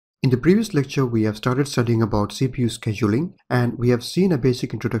In the previous lecture, we have started studying about CPU scheduling, and we have seen a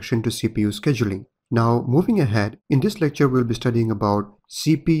basic introduction to CPU scheduling. Now, moving ahead, in this lecture, we'll be studying about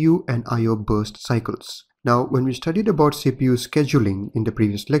CPU and I/O burst cycles. Now, when we studied about CPU scheduling in the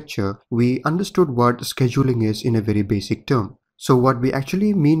previous lecture, we understood what scheduling is in a very basic term. So what we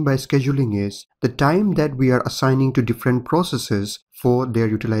actually mean by scheduling is the time that we are assigning to different processes for their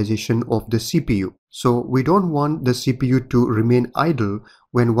utilization of the CPU. So we don't want the CPU to remain idle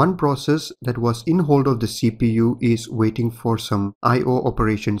when one process that was in hold of the CPU is waiting for some I/O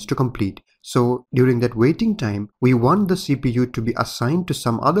operations to complete. So during that waiting time, we want the CPU to be assigned to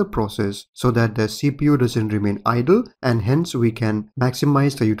some other process so that the CPU doesn't remain idle, and hence we can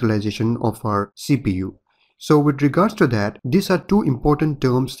maximize the utilization of our CPU. So with regards to that, these are two important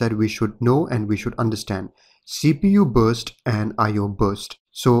terms that we should know and we should understand: CPU burst and I/O burst.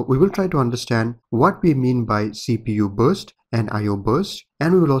 So we will try to understand what we mean by CPU burst and I/O burst,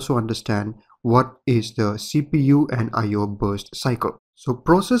 and we will also understand what is the CPU and I/O burst cycle. So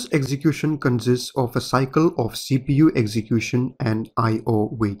process execution consists of a cycle of CPU execution and I/O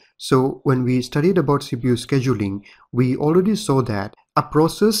wait. So when we studied about CPU scheduling, we already saw that a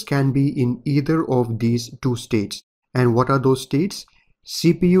process can be in either of these two states. And what are those states?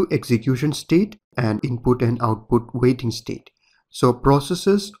 CPU execution state and input and output waiting state. So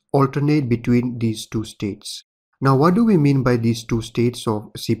processes alternate between these two states. Now, what do we mean by these two states of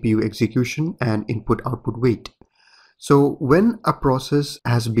CPU execution and input-output wait? So when a process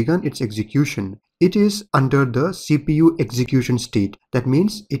has begun its execution, it is under the CPU execution state. That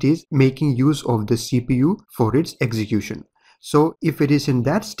means it is making use of the CPU for its execution. So if it is in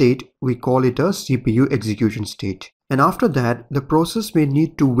that state, we call it a CPU execution state. And after that, the process may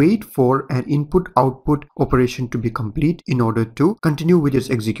need to wait for an input-output operation to be complete in order to continue with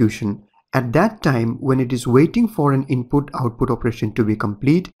its execution. At that time, when it is waiting for an input-output operation to be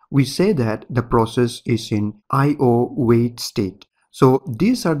complete, we say that the process is in I/O wait state. So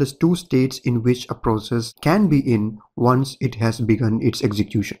these are the two states in which a process can be in once it has begun its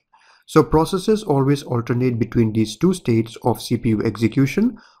execution. So processes always alternate between these two states of CPU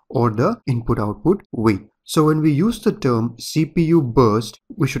execution or the input-output wait. So when we use the term CPU burst,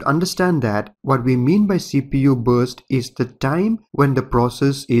 we should understand that what we mean by CPU burst is the time when the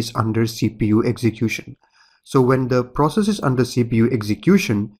process is under CPU execution. So when the process is under CPU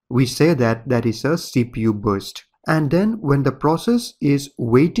execution, we say that that is a CPU burst. And then when the process is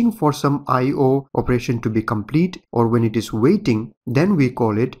waiting for some I/O operation to be complete, or when it is waiting, then we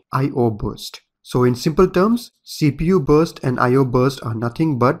call it I/O burst. So in simple terms, CPU burst and I/O burst are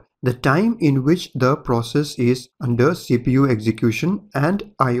nothing but the time in which the process is under CPU execution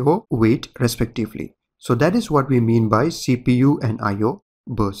and I/O wait respectively. So that is what we mean by CPU and I/O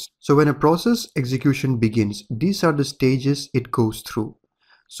burst. So when a process execution begins, these are the stages it goes through.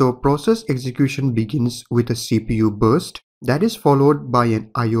 So process execution begins with a CPU burst, that is followed by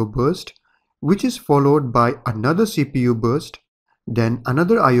an I/O burst, which is followed by another CPU burst, then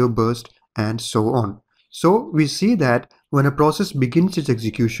another I/O burst, and so on. So we see that when a process begins its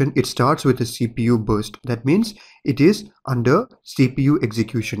execution, it starts with a CPU burst. That means it is under CPU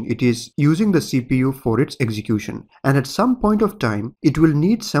execution. It is using the CPU for its execution. And at some point of time, it will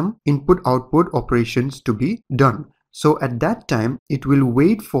need some input-output operations to be done. So at that time, it will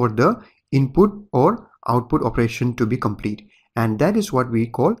wait for the input or output operation to be complete. And that is what we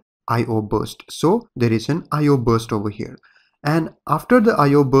call I/O burst. So there is an I/O burst over here. And after the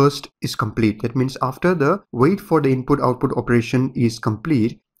I/O burst is complete, that means after the wait for the input-output operation is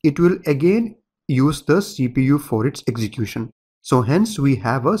complete, it will again use the CPU for its execution. So hence we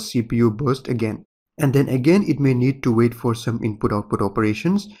have a CPU burst again. And then again it may need to wait for some input-output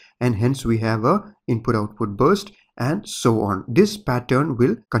operations, and hence we have a input-output burst, and so on. This pattern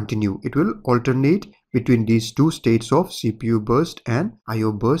will continue. It will alternate between these two states of CPU burst and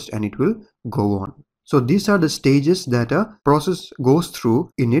I/O burst, and it will go on. So these are the stages that a process goes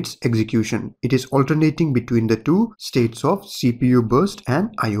through in its execution. It is alternating between the two states of CPU burst and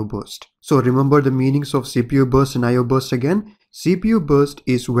I/O burst. So remember the meanings of CPU burst and I/O burst again. CPU burst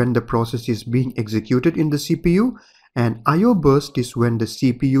is when the process is being executed in the CPU, and I/O burst is when the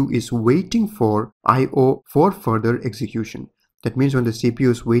CPU is waiting for I/O for further execution. That means when the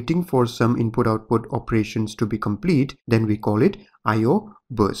CPU is waiting for some input-output operations to be complete, then we call it I/O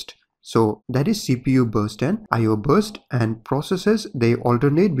burst. So that is CPU burst and I/O burst, and processes, they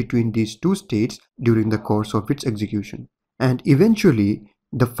alternate between these two states during the course of its execution. And eventually,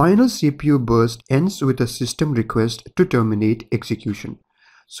 the final CPU burst ends with a system request to terminate execution.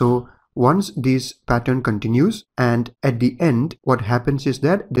 So once this pattern continues, and at the end, what happens is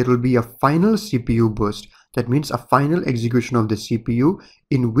that there will be a final CPU burst. That means a final execution of the CPU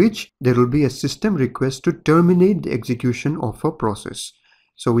in which there will be a system request to terminate the execution of a process.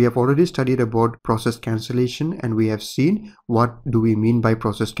 So we have already studied about process cancellation, and we have seen what do we mean by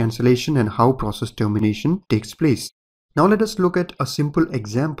process cancellation and how process termination takes place. Now let us look at a simple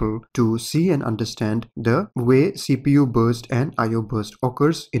example to see and understand the way CPU burst and IO burst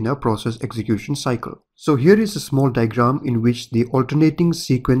occurs in a process execution cycle. So here is a small diagram in which the alternating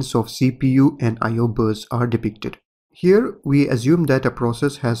sequence of CPU and IO bursts are depicted. Here we assume that a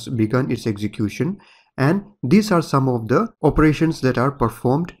process has begun its execution, and these are some of the operations that are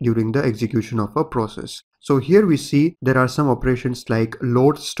performed during the execution of a process. So here we see there are some operations like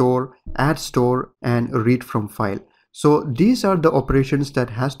load store, add store, and read from file. So these are the operations that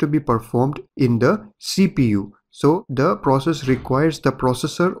has to be performed in the CPU. So the process requires the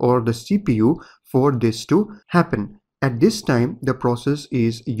processor or the CPU for this to happen. At this time, the process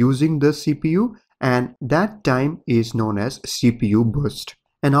is using the CPU, and that time is known as CPU burst.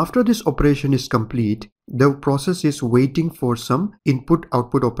 And after this operation is complete, the process is waiting for some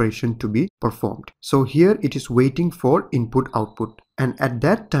input-output operation to be performed. So here it is waiting for input-output. And at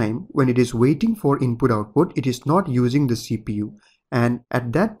that time, when it is waiting for input-output, it is not using the CPU. And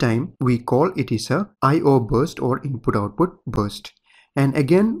at that time, we call it is a IO burst or input-output burst. And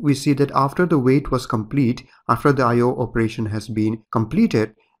again, we see that after the wait was complete, after the IO operation has been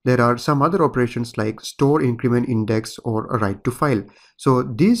completed, there are some other operations like store, increment, index, or write to file. So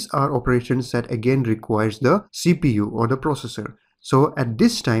these are operations that again requires the CPU or the processor. So at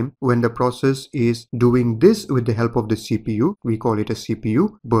this time, when the process is doing this with the help of the CPU, we call it a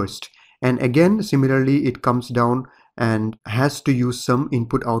CPU burst. And again, similarly, it comes down and has to use some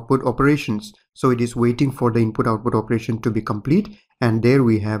input-output operations. So it is waiting for the input-output operation to be complete, and there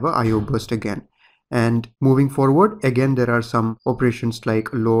we have a IO burst again. And moving forward, again, there are some operations like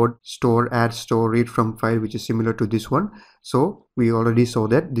load, store, add, store, read from file, which is similar to this one. So we already saw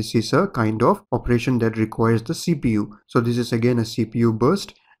that this is a kind of operation that requires the CPU. So this is again a CPU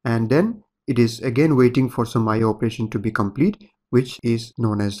burst, and then it is again waiting for some IO operation to be complete, which is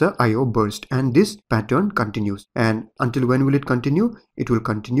known as the IO burst. And this pattern continues. And until when will it continue? It will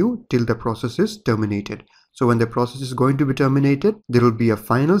continue till the process is terminated. So when the process is going to be terminated, there will be a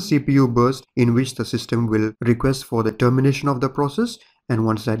final CPU burst in which the system will request for the termination of the process. And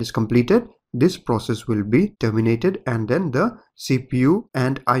once that is completed, this process will be terminated, and then the CPU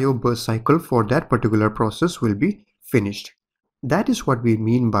and IO burst cycle for that particular process will be finished. That is what we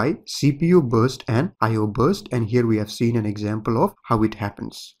mean by CPU burst and IO burst, and here we have seen an example of how it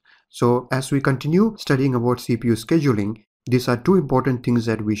happens. So as we continue studying about CPU scheduling, these are two important things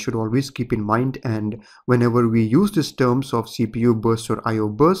that we should always keep in mind, and whenever we use these terms of CPU burst or IO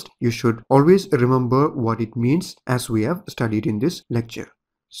burst, you should always remember what it means as we have studied in this lecture.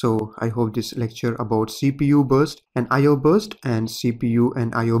 So I hope this lecture about CPU burst and IO burst and CPU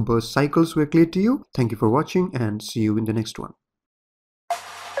and IO burst cycles were clear to you. Thank you for watching, and see you in the next one.